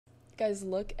Guys,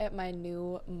 look at my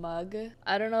new mug.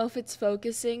 I don't know if it's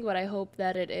focusing, but I hope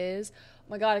that it is. Oh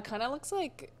my god, it kind of looks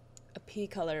like a pea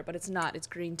color, but it's not. It's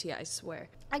green tea, I swear.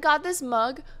 I got this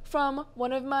mug from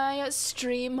one of my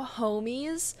stream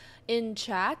homies in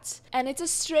chat, and it's a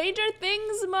Stranger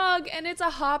Things mug, and it's a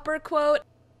Hopper quote.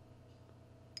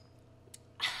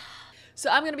 So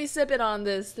I'm gonna be sipping on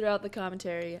this throughout the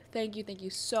commentary. Thank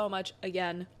you so much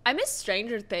again. I miss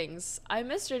Stranger Things. I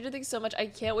miss Stranger Things so much. I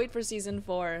can't wait for season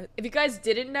 4. If you guys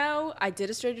didn't know, I did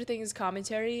a Stranger Things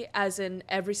commentary, as in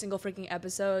every single freaking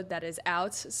episode that is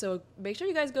out. So make sure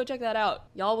you guys go check that out.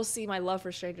 Y'all will see my love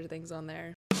for Stranger Things on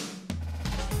there.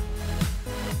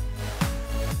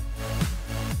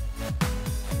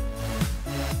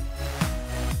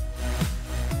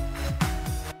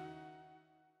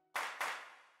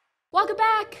 Welcome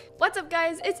back! What's up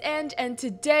guys, it's Ange, and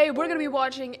today we're gonna be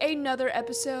watching another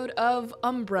episode of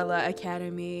Umbrella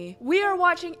Academy. We are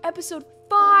watching episode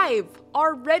 5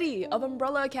 already of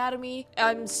Umbrella Academy.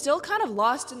 I'm still kind of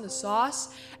lost in the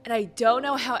sauce, and I don't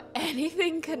know how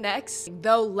anything connects,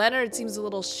 though Leonard seems a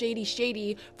little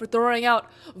shady for throwing out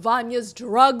Vanya's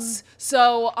drugs.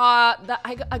 So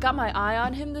I got my eye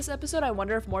on him this episode. I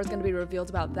wonder if more is going to be revealed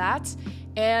about that.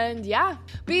 And yeah,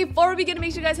 before we begin,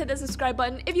 make sure you guys hit the subscribe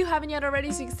button if you haven't yet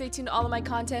already, so you can stay tuned to all of my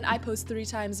content. I post 3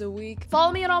 times a week.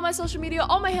 Follow me on all my social media.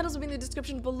 All my handles will be in the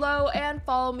description below, and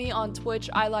follow me on Twitch.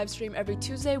 I live stream every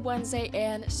Tuesday, Wednesday,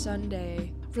 and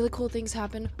Sunday. Really cool things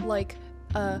happen, like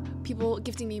people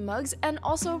gifting me mugs, and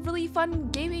also really fun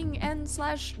gaming and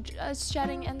slash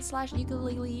chatting and slash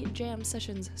ukulele jam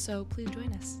sessions. So please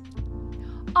join us.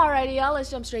 Alrighty, y'all,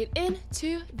 let's jump straight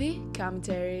into the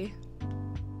commentary.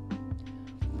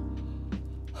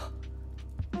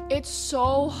 It's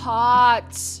so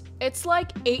hot. It's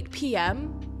like 8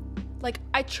 p.m. Like,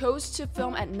 I chose to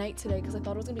film at night today because I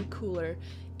thought it was gonna be cooler.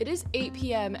 It is 8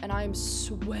 p.m. and I'm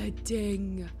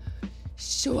sweating.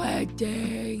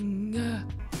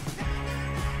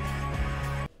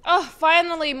 Oh,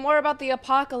 finally, more about the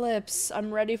apocalypse.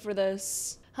 I'm ready for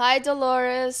this. Hi,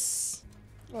 Dolores.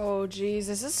 Oh, jeez,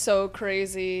 this is so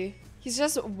crazy. He's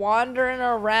just wandering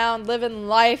around, living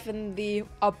life in the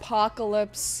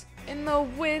apocalypse. In the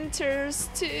winters,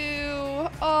 too.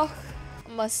 Oh,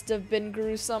 must have been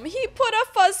gruesome. He put a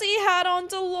fuzzy hat on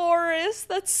Dolores.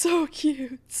 That's so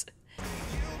cute.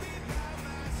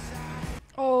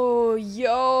 Oh,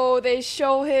 yo, they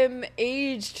show him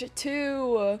aged,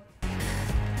 too.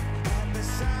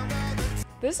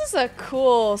 This is a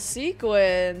cool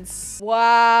sequence.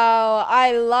 Wow,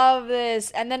 I love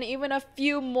this. And then even a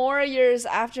few more years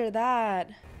after that.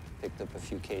 Picked up a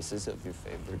few cases of your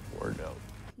favorite Bordeaux.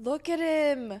 Look at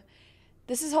him.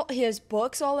 This is he has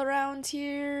books all around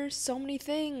here. So many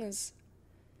things.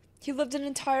 He lived an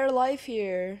entire life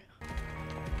here.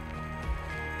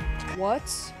 What?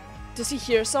 Does he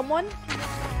hear someone?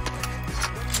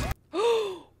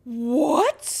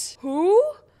 What? Who?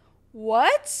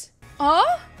 What?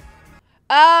 Huh?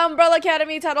 Umbrella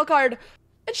Academy title card.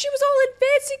 And she was all in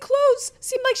fancy clothes.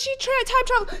 Seemed like she tried time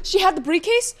travel. She had the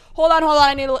briefcase. Hold on.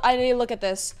 I need to look at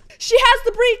this. She has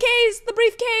the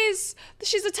briefcase.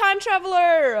 She's a time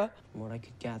traveler. From what I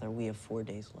could gather, we have 4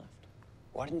 days left.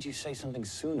 Why didn't you say something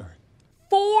sooner?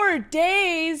 4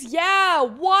 days? Yeah.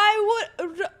 Why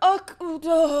would? For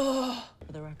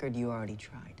the record, you already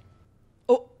tried.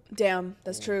 Oh, damn.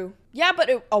 That's true. Yeah,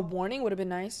 but a warning would have been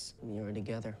nice. When you were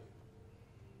together,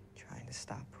 trying to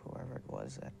stop whoever it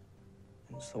was that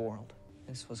ends the world.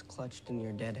 This was clutched in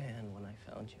your dead hand when I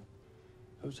found you.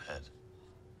 Whose head?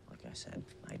 Like I said,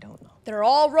 I don't know. They're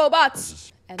all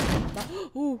robots. And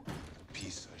ooh.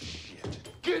 Piece of shit.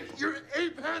 Get your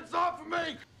ape hands off of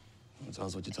me!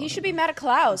 He should be mad at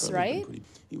Klaus, right?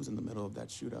 He was in the middle of that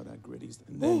shootout at Gritty's,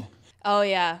 and then... Oh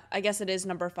yeah, I guess it is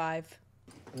number 5.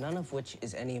 None of which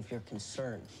is any of your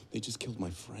concern. They just killed my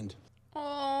friend.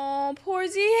 Oh, poor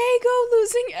Diego,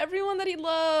 losing everyone that he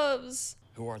loves.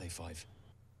 Who are they, 5?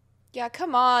 Yeah,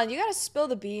 come on, you gotta spill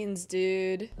the beans,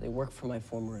 dude. They work for my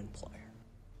former employer.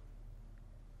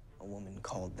 A woman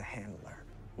called the Handler.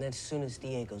 And as soon as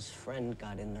Diego's friend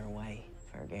got in their way,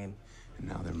 fair game. And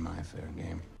now they're my fair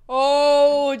game.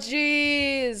 Oh,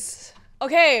 jeez.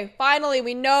 Okay, finally,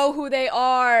 we know who they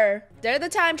are. They're the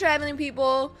time traveling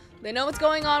people. They know what's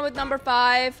going on with number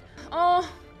 5.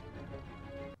 Oh,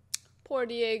 poor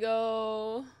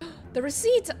Diego. The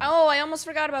receipt. Oh, I almost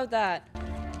forgot about that.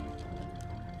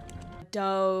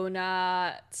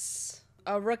 Donuts.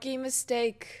 A rookie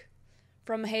mistake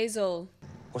from Hazel.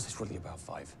 What's this really about,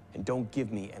 5? And don't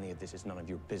give me any of this. It's none of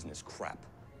your business crap.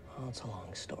 Well, it's a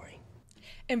long story.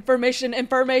 Information.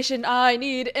 I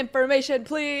need information,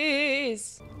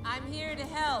 please. I'm here to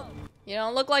help. You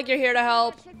don't look like you're here to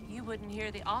help. You wouldn't hear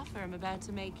the offer I'm about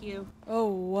to make you. Oh,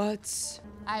 what?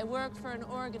 I work for an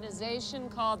organization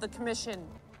called the Commission.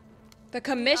 The We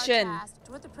Commission. are tasked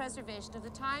with the preservation of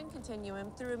the time continuum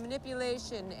through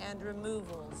manipulation and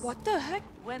removals. What the heck?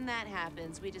 When that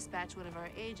happens, we dispatch one of our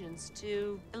agents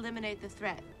to eliminate the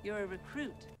threat. You're a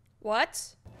recruit.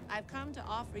 What? I've come to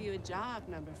offer you a job,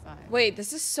 number 5. Wait,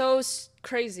 this is so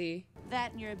crazy.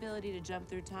 That and your ability to jump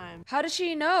through time. How does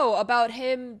she know about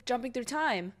him jumping through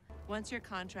time? Once your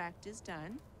contract is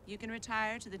done, you can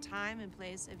retire to the time and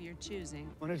place of your choosing.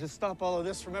 Wanted to stop all of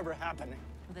this from ever happening.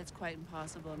 Well, that's quite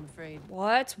impossible, I'm afraid.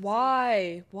 What?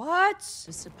 Why? What?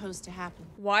 It's supposed to happen.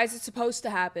 Why is it supposed to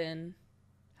happen?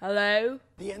 Hello?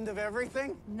 The end of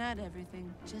everything? Not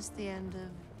everything, just the end of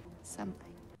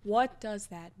something. What does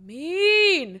that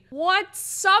mean? What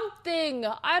something?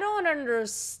 I don't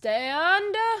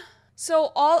understand.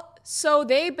 So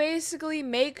they basically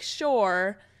make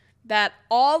sure that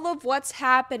all of what's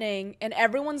happening in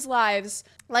everyone's lives,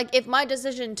 like if my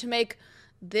decision to make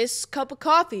this cup of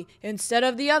coffee instead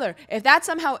of the other, if that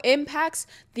somehow impacts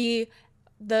the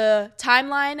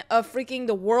timeline of freaking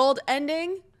the world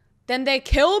ending, then they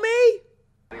kill me?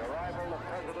 So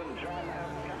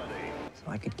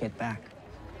I could get back.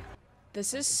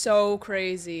 This is so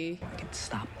crazy. I could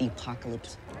stop the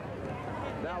apocalypse.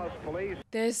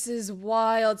 This is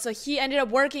wild. So he ended up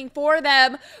working for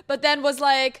them, but then was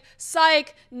like,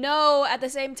 psych, no, at the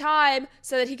same time,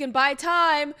 so that he can buy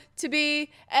time to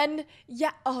be, and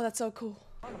yeah, oh, that's so cool.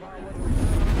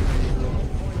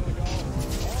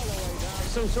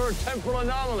 Some sort of temporal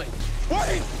anomaly.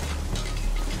 Wait!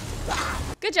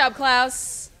 Good job,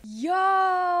 Klaus.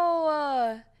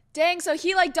 Yo! Dang, so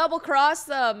he like double crossed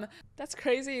them. That's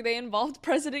crazy. They involved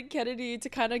President Kennedy to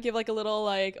kind of give like a little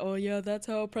like, oh yeah, that's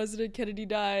how President Kennedy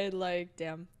died. Like,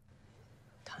 damn.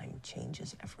 Time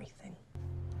changes everything.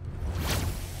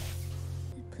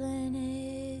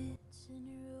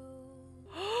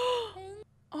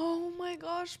 Oh my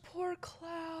gosh, poor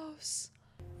Klaus.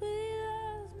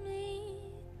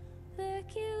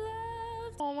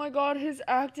 Oh my god, his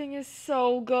acting is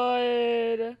so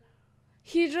good.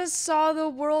 He just saw the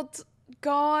world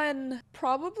gone,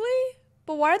 probably?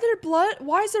 But why is there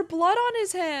blood on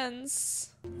his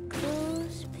hands?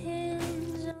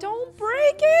 Don't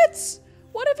break it!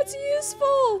 What if it's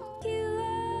useful?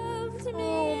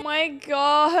 Oh my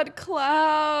god,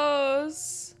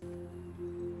 Klaus.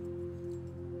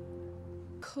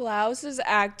 Klaus's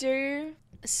actor,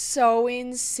 so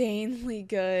insanely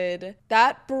good.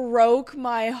 That broke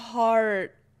my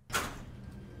heart.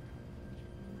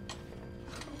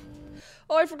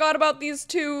 Oh, I forgot about these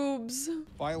tubes.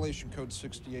 Violation code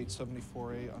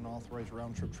 6874A, unauthorized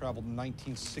round trip travel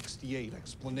 1968.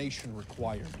 Explanation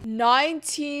required.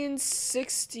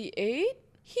 1968?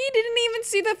 He didn't even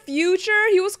see the future.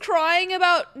 He was crying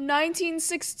about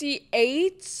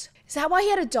 1968. Is that why he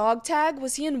had a dog tag?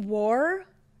 Was he in war?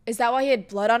 Is that why he had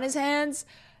blood on his hands?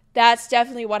 That's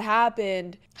definitely what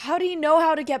happened. How do you know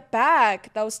how to get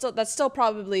back? That's still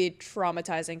probably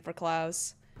traumatizing for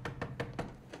Klaus.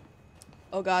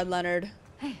 Oh god, Leonard.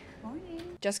 Hey,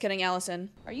 morning. Just kidding, Allison.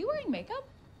 Are you wearing makeup?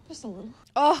 Just a little.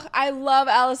 Oh, I love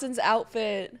Allison's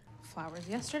outfit. Flowers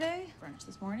yesterday, brunch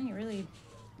this morning. You're really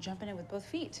jumping in with both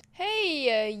feet.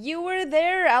 Hey, you were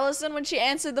there, Allison, when she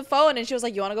answered the phone and she was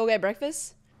like, you wanna go get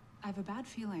breakfast? I have a bad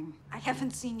feeling. I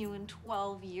haven't seen you in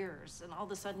 12 years, and all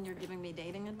of a sudden you're giving me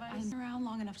dating advice? I'm around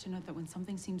long enough to know that when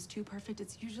something seems too perfect,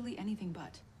 it's usually anything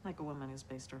but. Like a woman who's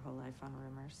based her whole life on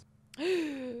rumors.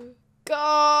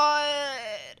 God.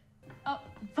 Oh,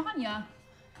 Vanya.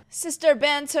 Sister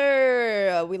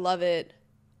banter. We love it.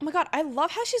 Oh my god, I love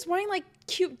how she's wearing like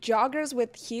cute joggers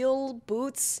with heel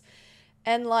boots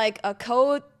and like a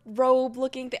coat robe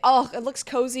looking thing. Oh, it looks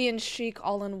cozy and chic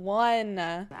all in one.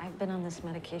 I've been on this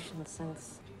medication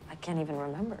since I can't even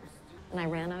remember. And I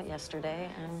ran out yesterday,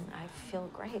 and I feel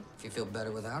great. If you feel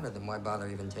better without it, then why bother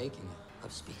even taking it? Oh,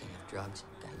 speaking of drugs,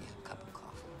 got you a cup of coffee.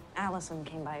 Allison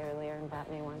came by earlier and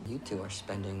brought me one. You two are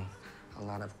spending a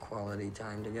lot of quality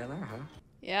time together, huh?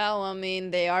 Yeah, well, I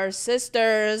mean, they are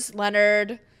sisters,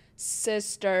 Leonard.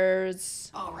 Sisters.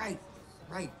 Oh, right.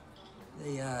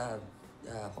 The,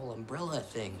 whole umbrella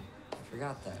thing. I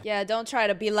forgot that. Yeah, don't try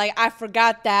to be like, I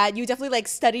forgot that. You definitely, like,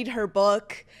 studied her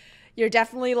book. You're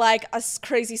definitely, like, a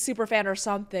crazy super fan or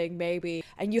something, maybe.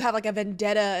 And you have, like, a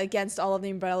vendetta against all of the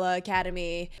Umbrella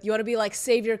Academy. You want to be, like,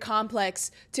 savior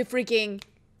complex to freaking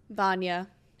Vanya.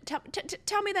 Tell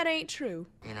me that ain't true.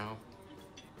 You know,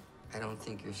 I don't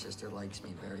think your sister likes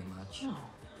me very much.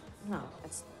 No,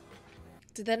 it's...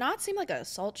 Did that not seem like a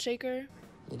salt shaker?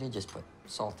 You did just put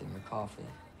salt in your coffee.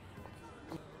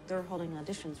 They're holding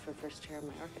auditions for first chair of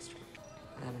my orchestra.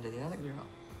 What happened to the other girl?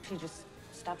 She just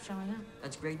stopped showing up.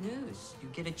 That's great news. You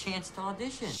get a chance to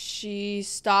audition. She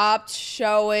stopped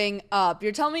showing up.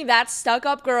 You're telling me that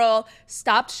stuck-up girl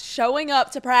stopped showing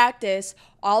up to practice.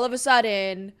 All of a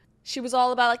sudden, she was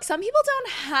all about, like, some people don't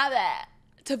have it,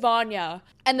 to Vanya.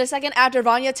 And the second after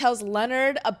Vanya tells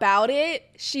Leonard about it,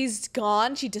 she's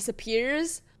gone. She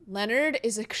disappears. Leonard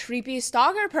is a creepy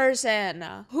stalker person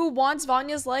who wants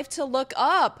Vanya's life to look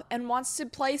up and wants to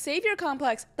play savior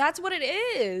complex. That's what it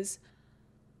is.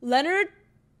 Leonard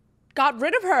got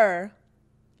rid of her.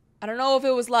 I don't know if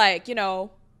it was like, you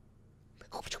know,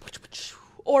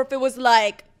 or if it was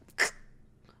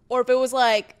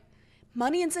like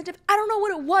money incentive. I don't know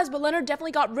what it was, but Leonard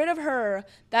definitely got rid of her.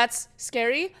 That's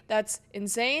scary. That's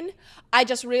insane. I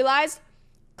just realized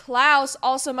Klaus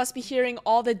also must be hearing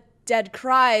all the dead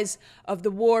cries of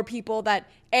the war people that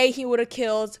A, he would have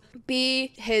killed,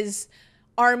 B, his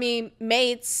army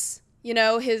mates, you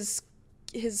know, his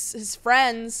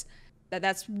friends.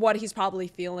 That's what he's probably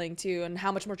feeling too, and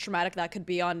how much more traumatic that could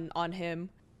be on him.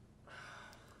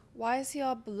 Why is he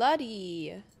all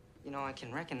bloody? You know, I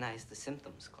can recognize the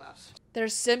symptoms, Klaus.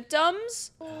 There's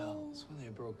symptoms? Hell, it's when they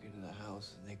broke into the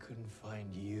house and they couldn't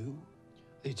find you.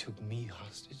 They took me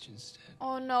hostage instead.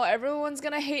 Oh no, everyone's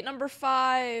gonna hate number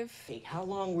 5. Hey, how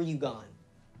long were you gone?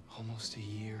 Almost a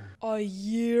year. A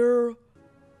year?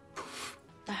 What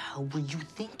the hell were you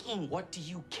thinking? What do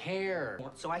you care?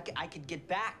 So I could get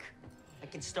back. I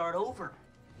could start over.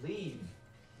 Leave.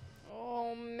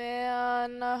 Oh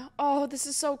man. Oh, this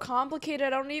is so complicated. I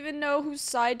don't even know whose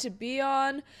side to be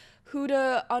on, who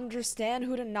to understand,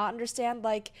 who to not understand.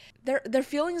 Like, their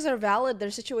feelings are valid,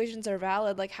 their situations are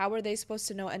valid. Like, how are they supposed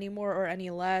to know any more or any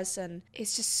less? And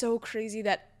it's just so crazy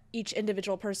that each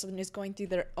individual person is going through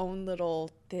their own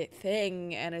little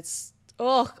thing, and it's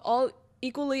all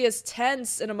equally as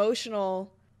tense and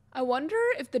emotional. I wonder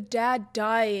if the dad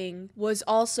dying was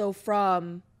also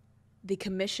from the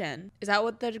commission. Is that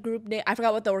what the group name? I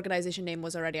forgot what the organization name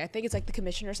was already. I think it's like the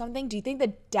commission or something. Do you think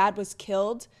the dad was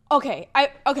killed? Okay.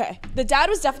 The dad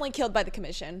was definitely killed by the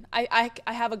commission. I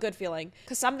have a good feeling,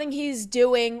 because something he's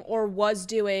doing or was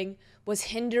doing was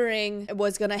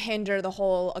gonna hinder the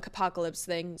whole apocalypse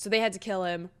thing. So they had to kill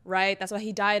him, right? That's why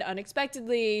he died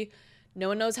unexpectedly. No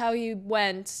one knows how he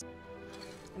went.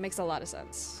 It makes a lot of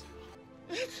sense.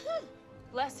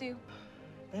 Bless you.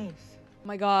 Thanks. Oh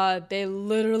my god, they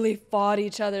literally fought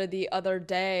each other the other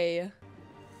day.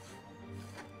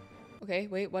 Okay,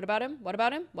 wait, what about him? What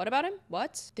about him? What about him?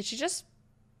 What? Did she just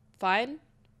find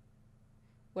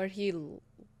where he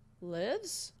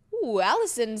lives? Ooh,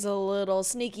 Allison's a little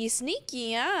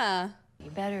sneaky, huh?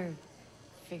 You better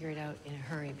figure it out in a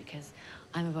hurry because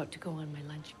I'm about to go on my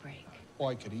lunch break. Oh,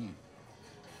 I could eat.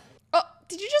 Oh,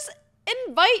 did you just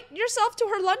invite yourself to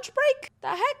her lunch break? The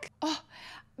heck? Oh,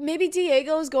 maybe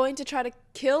Diego's going to try to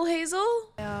kill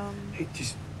Hazel? Hey,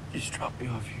 just drop me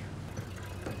off here.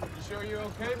 You sure you're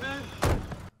okay, man?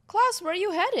 Klaus, where are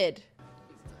you headed?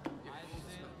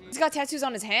 He's got tattoos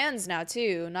on his hands now,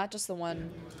 too. Not just the one.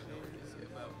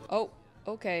 Oh,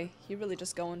 okay. You're really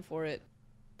just going for it.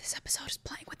 This episode is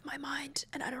playing with my mind,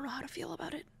 and I don't know how to feel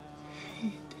about it.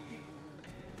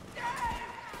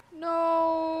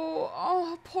 No.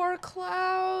 Oh, poor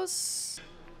Klaus.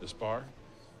 This bar,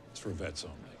 it's for vets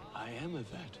only. I am a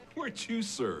vet. Where'd you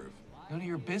serve? None of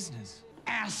your business.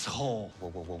 Asshole!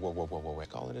 Whoa.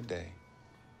 Call it a day.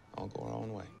 I'll go our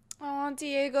own way. Oh,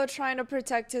 Diego trying to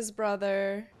protect his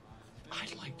brother.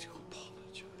 I'd like to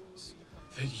apologize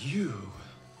that you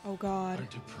Oh, God. are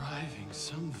depriving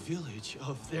some village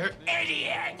of their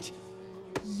idiot!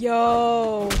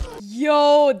 Yo,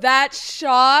 that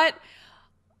shot,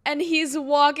 and he's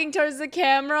walking towards the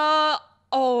camera.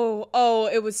 Oh,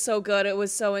 it was so good. It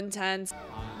was so intense.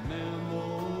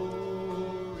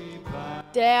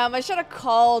 Damn, I should have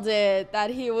called it that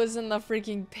he was in the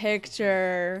freaking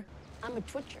picture. I'm a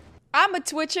twitcher. I'm a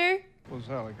twitcher. Was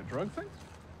that like a drug thing?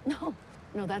 No,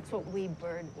 that's what we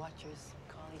bird watchers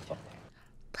call each other.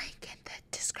 Link in the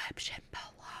description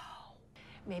below.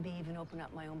 Maybe even open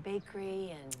up my own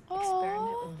bakery and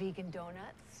experiment with vegan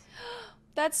donuts.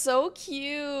 That's so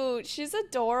cute. She's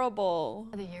adorable.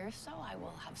 Another year or so, I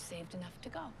will have saved enough to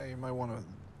go. Hey, you might want to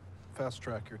fast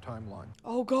track your timeline.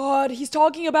 Oh God, he's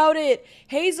talking about it.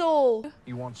 Hazel.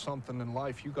 You want something in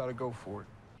life, you gotta go for it.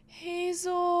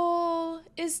 Hazel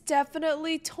is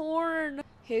definitely torn.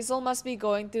 Hazel must be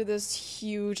going through this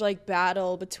huge like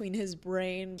battle between his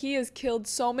brain. He has killed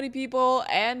so many people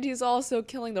and he's also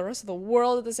killing the rest of the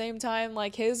world at the same time.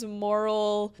 Like his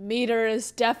moral meter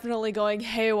is definitely going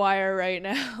haywire right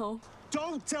now.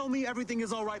 Don't tell me everything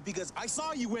is all right, because I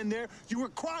saw you in there. You were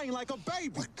crying like a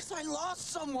baby. Because I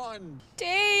lost someone.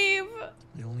 Dave!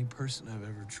 The only person I've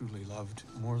ever truly loved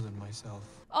more than myself.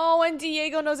 Oh, and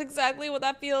Diego knows exactly what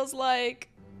that feels like.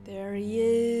 There he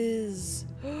is.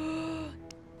 Oh,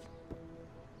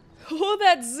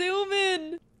 that zoom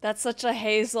in. That's such a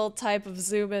Hazel type of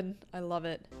zoom in. I love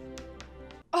it.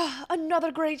 Oh,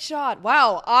 another great shot.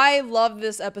 Wow, I love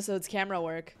this episode's camera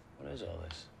work. What is all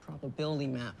this? Probability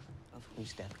map of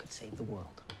whose death could save the world.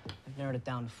 I've narrowed it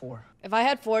down to 4. If I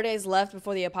had 4 days left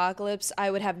before the apocalypse, I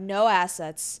would have no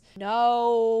assets.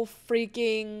 No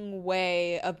freaking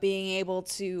way of being able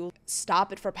to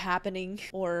stop it from happening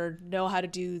or know how to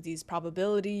do these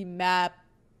probability map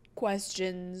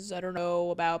questions. I don't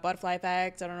know about butterfly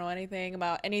effects. I don't know anything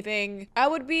about anything. I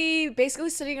would be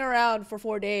basically sitting around for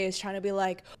 4 days trying to be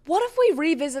like, what if we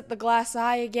revisit the glass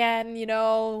eye again, you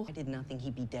know? I did nothing,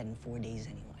 he'd be dead in 4 days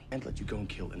anyway. Can't let you go and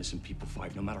kill innocent people,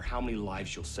 Five, no matter how many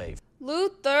lives you'll save.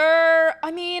 Luther!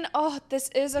 I mean, oh, this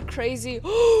is a crazy...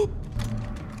 Oh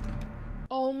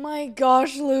my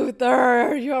gosh,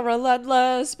 Luther! You're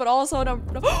relentless, but also no...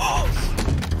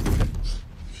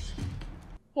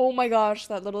 Oh my gosh,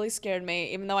 that literally scared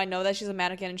me, even though I know that she's a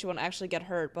mannequin and she won't actually get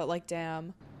hurt, but like,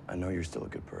 damn. I know you're still a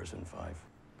good person, Five,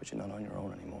 but you're not on your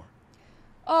own anymore.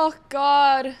 Oh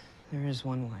god. There is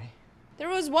one way. There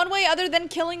was one way other than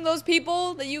killing those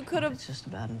people that you could have... It's just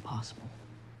about impossible.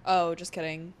 Oh, just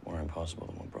kidding. More impossible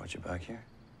than what brought you back here.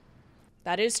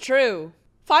 That is true.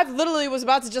 Five literally was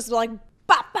about to just like,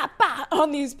 bah, bah, bah, on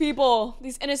these people,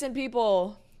 these innocent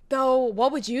people. Though,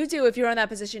 what would you do if you were in that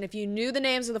position? If you knew the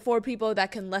names of the 4 people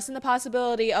that can lessen the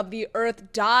possibility of the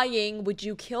Earth dying, would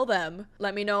you kill them?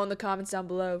 Let me know in the comments down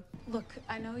below. Look,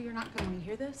 I know you're not going to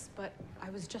hear this, but I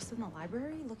was just in the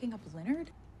library looking up Leonard.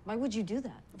 Why would you do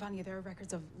that? Vanya, there are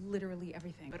records of literally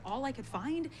everything, but all I could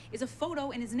find is a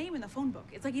photo and his name in the phone book.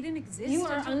 It's like he didn't exist. You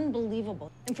are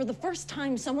unbelievable. And for the first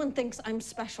time, someone thinks I'm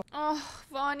special. Oh,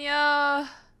 Vanya.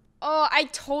 Oh, I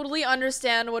totally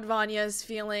understand what Vanya is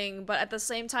feeling, but at the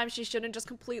same time, she shouldn't just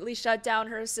completely shut down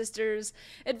her sister's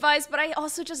advice. But I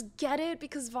also just get it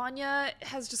because Vanya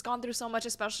has just gone through so much,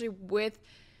 especially with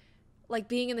like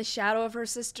being in the shadow of her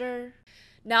sister.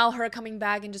 Now her coming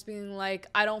back and just being like,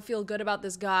 I don't feel good about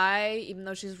this guy, even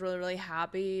though she's really, really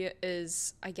happy,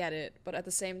 is, I get it. But at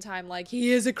the same time, like,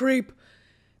 he is a creep.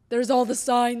 There's all the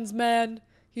signs, man.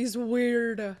 He's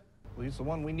weird. Well, he's the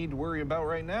one we need to worry about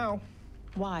right now.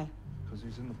 Why? Because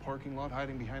he's in the parking lot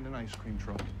hiding behind an ice cream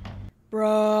truck. Bro.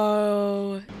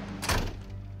 Oh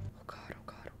god, oh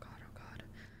god, oh god, oh god.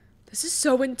 This is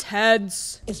so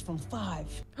intense. It's from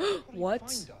 5.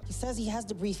 What? He says he has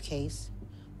the briefcase,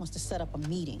 wants to set up a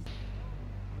meeting.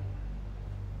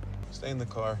 Stay in the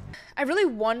car. I really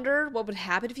wonder what would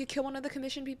happen if you kill one of the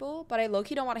commission people, but I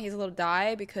low-key don't want Hazel to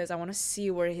die because I want to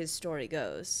see where his story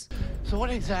goes. So what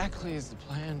exactly is the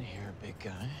plan here, big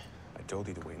guy? I told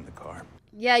you to wait in the car.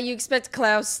 Yeah, you expect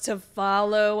Klaus to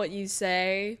follow what you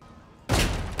say.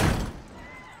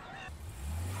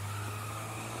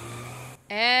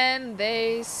 And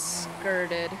they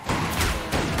skirted.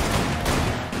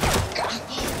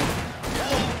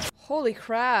 Holy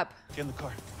crap. Get in the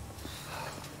car.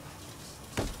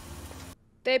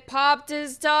 They popped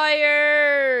his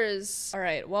tires. All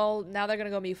right, well, now they're gonna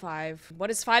go meet 5.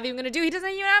 What is 5 even gonna do? He doesn't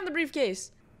even have the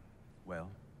briefcase. Well?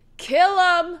 Kill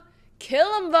him.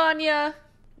 Kill him, Vanya.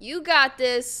 You got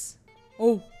this.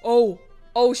 Oh,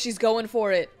 she's going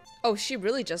for it. Oh, she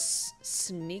really just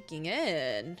sneaking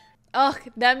in. Ugh,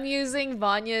 them using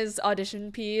Vanya's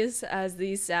audition piece as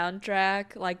the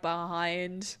soundtrack, like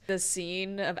behind the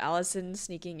scene of Allison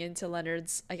sneaking into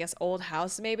Leonard's, I guess, old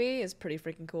house maybe, is pretty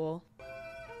freaking cool.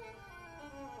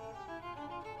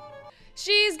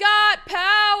 She's got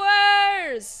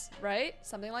powers! Right?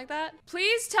 Something like that.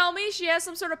 Please tell me she has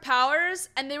some sort of powers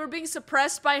and they were being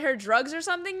suppressed by her drugs or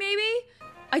something, maybe?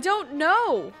 I don't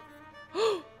know.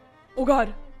 Oh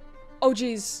god. Oh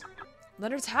geez.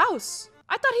 Leonard's house.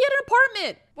 I thought he had an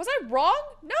apartment. Was I wrong?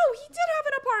 No, he did have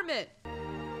an apartment.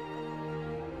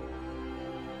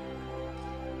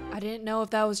 I didn't know if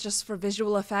that was just for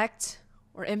visual effect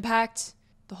or impact.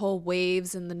 The whole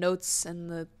waves and the notes and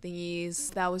the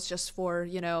thingies, that was just for,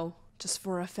 you know, just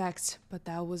for effect. But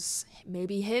that was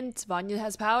maybe a hint. Vanya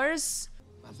has powers.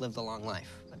 I've lived a long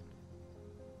life, but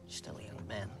you're still a young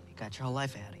man. You got your whole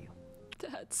life ahead of you.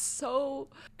 That's so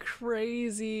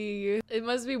crazy. It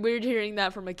must be weird hearing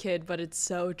that from a kid, but it's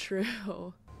so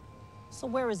true. So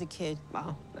where is the kid?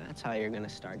 Well, that's how you're gonna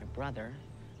start a brother.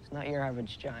 He's not your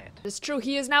average giant. It's true,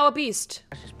 he is now a beast.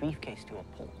 That's his briefcase to a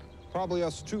pulp. Probably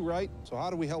us too, right? So how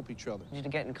do we help each other? I need you to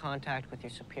get in contact with your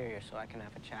superior so I can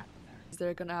have a chat with her.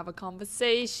 they're gonna have a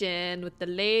conversation with the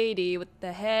lady with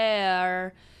the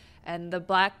hair and the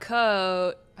black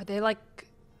coat. Are they like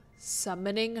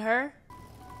summoning her?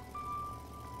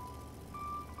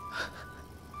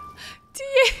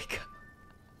 Diego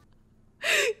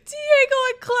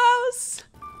and Klaus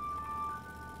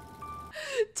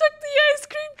took the ice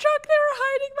cream truck they were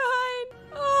hiding behind.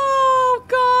 Oh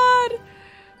god.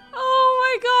 Oh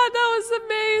my god, that was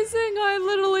amazing. I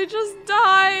literally just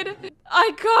died.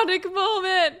 Iconic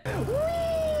moment.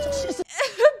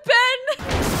 Ben.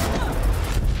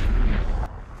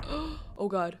 Oh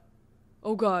god.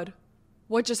 Oh god.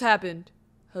 What just happened?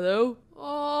 Hello?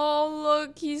 Oh,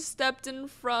 look, he stepped in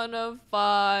front of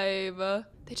 5.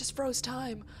 They just froze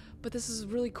time. But this is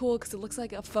really cool because it looks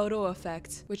like a photo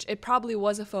effect, which it probably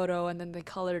was a photo and then they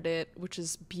colored it, which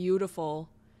is beautiful.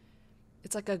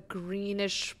 It's like a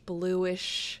greenish,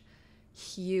 bluish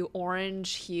hue,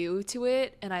 orange hue to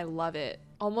it, and I love it.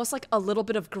 Almost like a little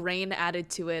bit of grain added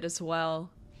to it as well.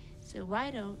 So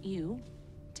why don't you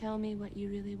tell me what you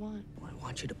really want? Well, I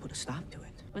want you to put a stop to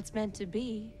it. What's meant to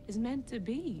be is meant to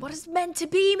be. What does meant to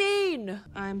be mean?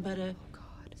 I'm but a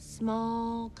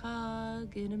small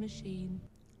cog in a machine.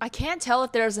 I can't tell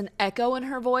if there's an echo in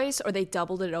her voice or they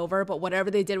doubled it over, but whatever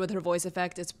they did with her voice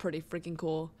effect, it's pretty freaking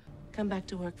cool. Come back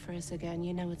to work for us again.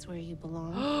 You know it's where you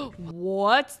belong.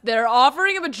 What? They're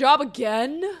offering him a job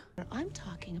again? I'm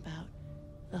talking about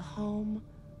the home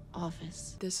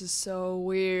office. This is so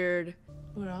weird.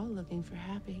 We're all looking for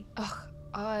happy. Ugh,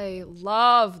 I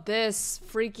love this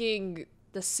freaking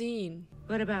the scene.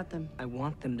 What about them? I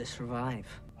want them to survive.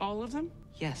 All of them?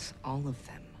 Yes, all of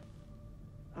them.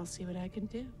 I'll see what I can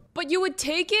do. But you would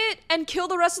take it and kill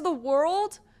the rest of the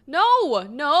world? No,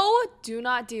 no, do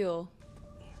not deal.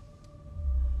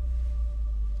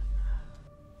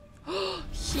 What?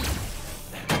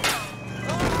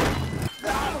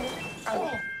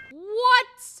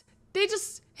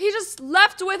 He just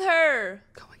left with her.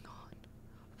 Going on.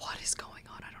 What is going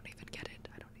on? I don't even get it.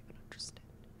 I don't even understand.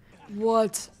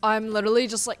 What? I'm literally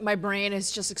just like, my brain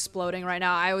is just exploding right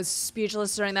now. I was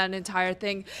speechless during that entire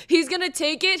thing. He's gonna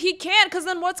take it? He can't, because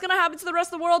then what's gonna happen to the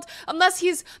rest of the world unless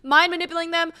he's mind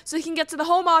manipulating them so he can get to the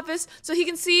home office so he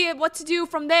can see what to do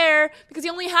from there, because he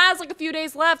only has like a few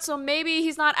days left, so maybe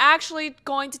he's not actually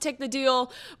going to take the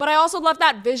deal. But I also love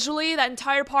that visually, that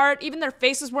entire part. Even their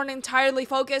faces weren't entirely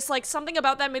focused. Like, something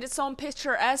about that made it so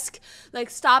picturesque. Like,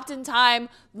 stopped in time.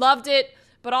 Loved it.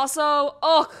 But also,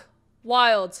 ugh,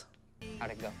 wild.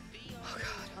 How'd it go? Oh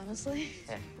god, honestly?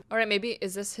 Yeah. Alright, maybe,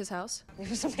 is this his house? It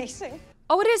was amazing.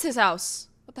 Oh, it is his house.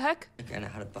 What the heck? I kind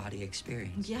of had a body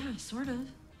experience. Yeah, sort of.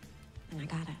 And I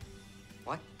got it.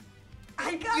 What?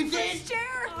 I got this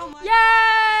chair! Oh my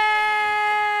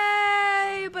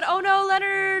Yay! But oh no,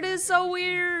 Leonard is so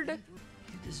weird.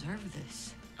 You deserve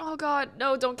this. Oh god,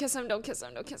 no, don't kiss him, don't kiss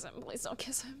him, don't kiss him. Please don't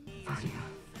kiss him. Vanya,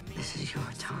 this is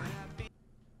your time.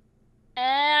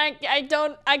 And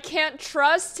I can't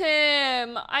trust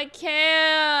him. I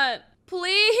can't.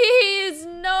 Please,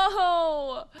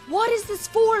 no. What is this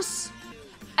force?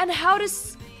 And how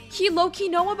does he low-key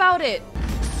know about it?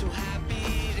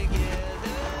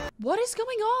 What is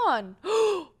going on?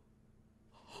 Oh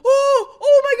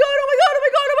my god, oh my god, oh my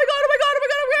god, oh my god, oh my god, oh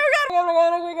my god, oh my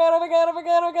god, oh my god, oh my god, oh my god, oh my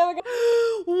god, oh my god, oh my god.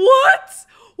 What?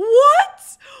 What?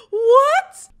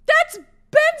 What? That's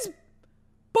Ben's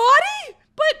body?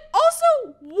 But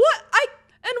also, what?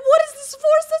 And what is this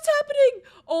force that's happening?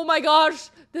 Oh my gosh,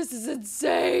 this is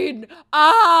insane.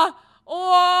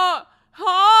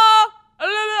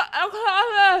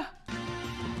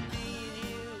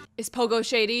 Is Pogo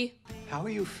shady? How are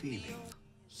you feeling?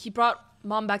 He brought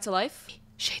Mom back to life?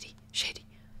 Shady, shady,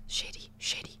 shady,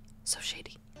 shady, so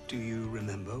shady. Do you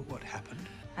remember what happened?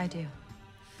 I do.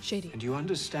 Shady. And you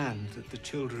understand that the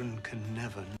children can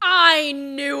never... I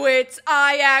knew it!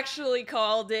 I actually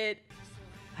called it.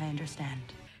 I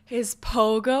understand. Is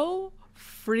Pogo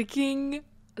freaking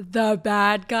the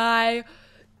bad guy?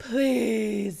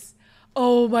 Please.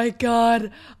 Oh my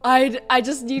god. I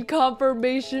just need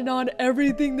confirmation on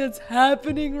everything that's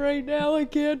happening right now. I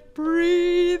can't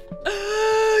breathe.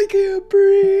 I can't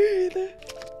breathe.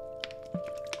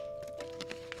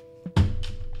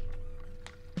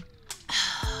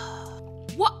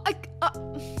 What?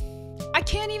 I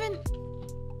can't even...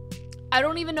 I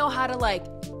don't even know how to like...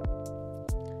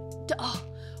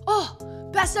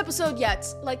 best episode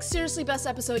yet. Like, seriously, best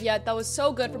episode yet. That was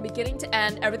so good from beginning to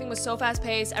end. Everything was so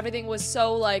fast-paced. Everything was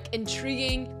so, like,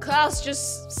 intriguing. Klaus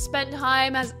just spent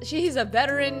time as he's a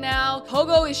veteran now.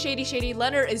 Pogo is shady.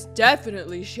 Leonard is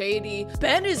definitely shady.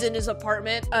 Ben is in his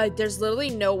apartment. There's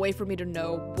literally no way for me to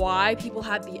know why people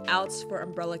have the outs for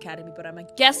Umbrella Academy, but I'm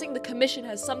guessing the commission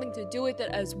has something to do with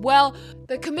it as well.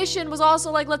 The commission was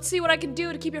also like, let's see what I can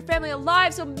do to keep your family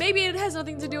alive, so maybe it has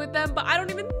nothing to do with them, but I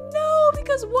don't even know,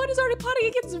 because one is already plotting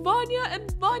against Vanya, and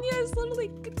Vanya is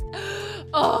literally...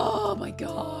 Oh my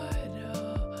god.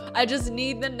 I just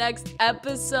need the next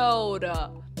episode.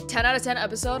 10 out of 10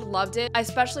 episode, loved it. I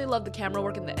especially loved the camera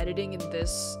work and the editing in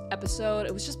this episode.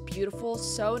 It was just beautiful,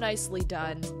 so nicely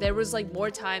done. There was like more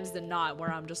times than not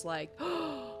where I'm just like,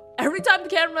 every time the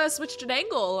camera switched an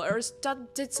angle or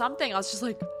did something, I was just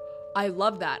like, I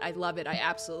love that. I love it. I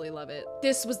absolutely love it.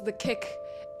 This was the kick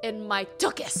in my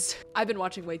tuchus. I've been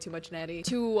watching way too much Nanny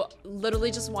to literally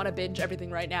just want to binge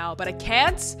everything right now, but I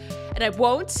can't and I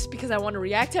won't because I want to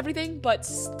react to everything, but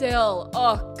still,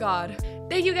 oh god.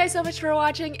 Thank you guys so much for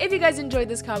watching. If you guys enjoyed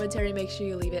this commentary, make sure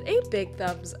you leave it a big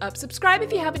thumbs up. Subscribe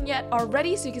if you haven't yet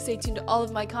already so you can stay tuned to all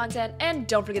of my content, and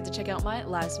don't forget to check out my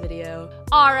last video.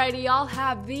 Alrighty, y'all,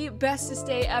 have the bestest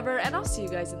day ever, and I'll see you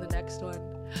guys in the next one.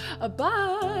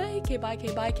 Bye.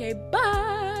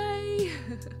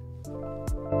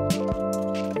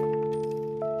 Bye.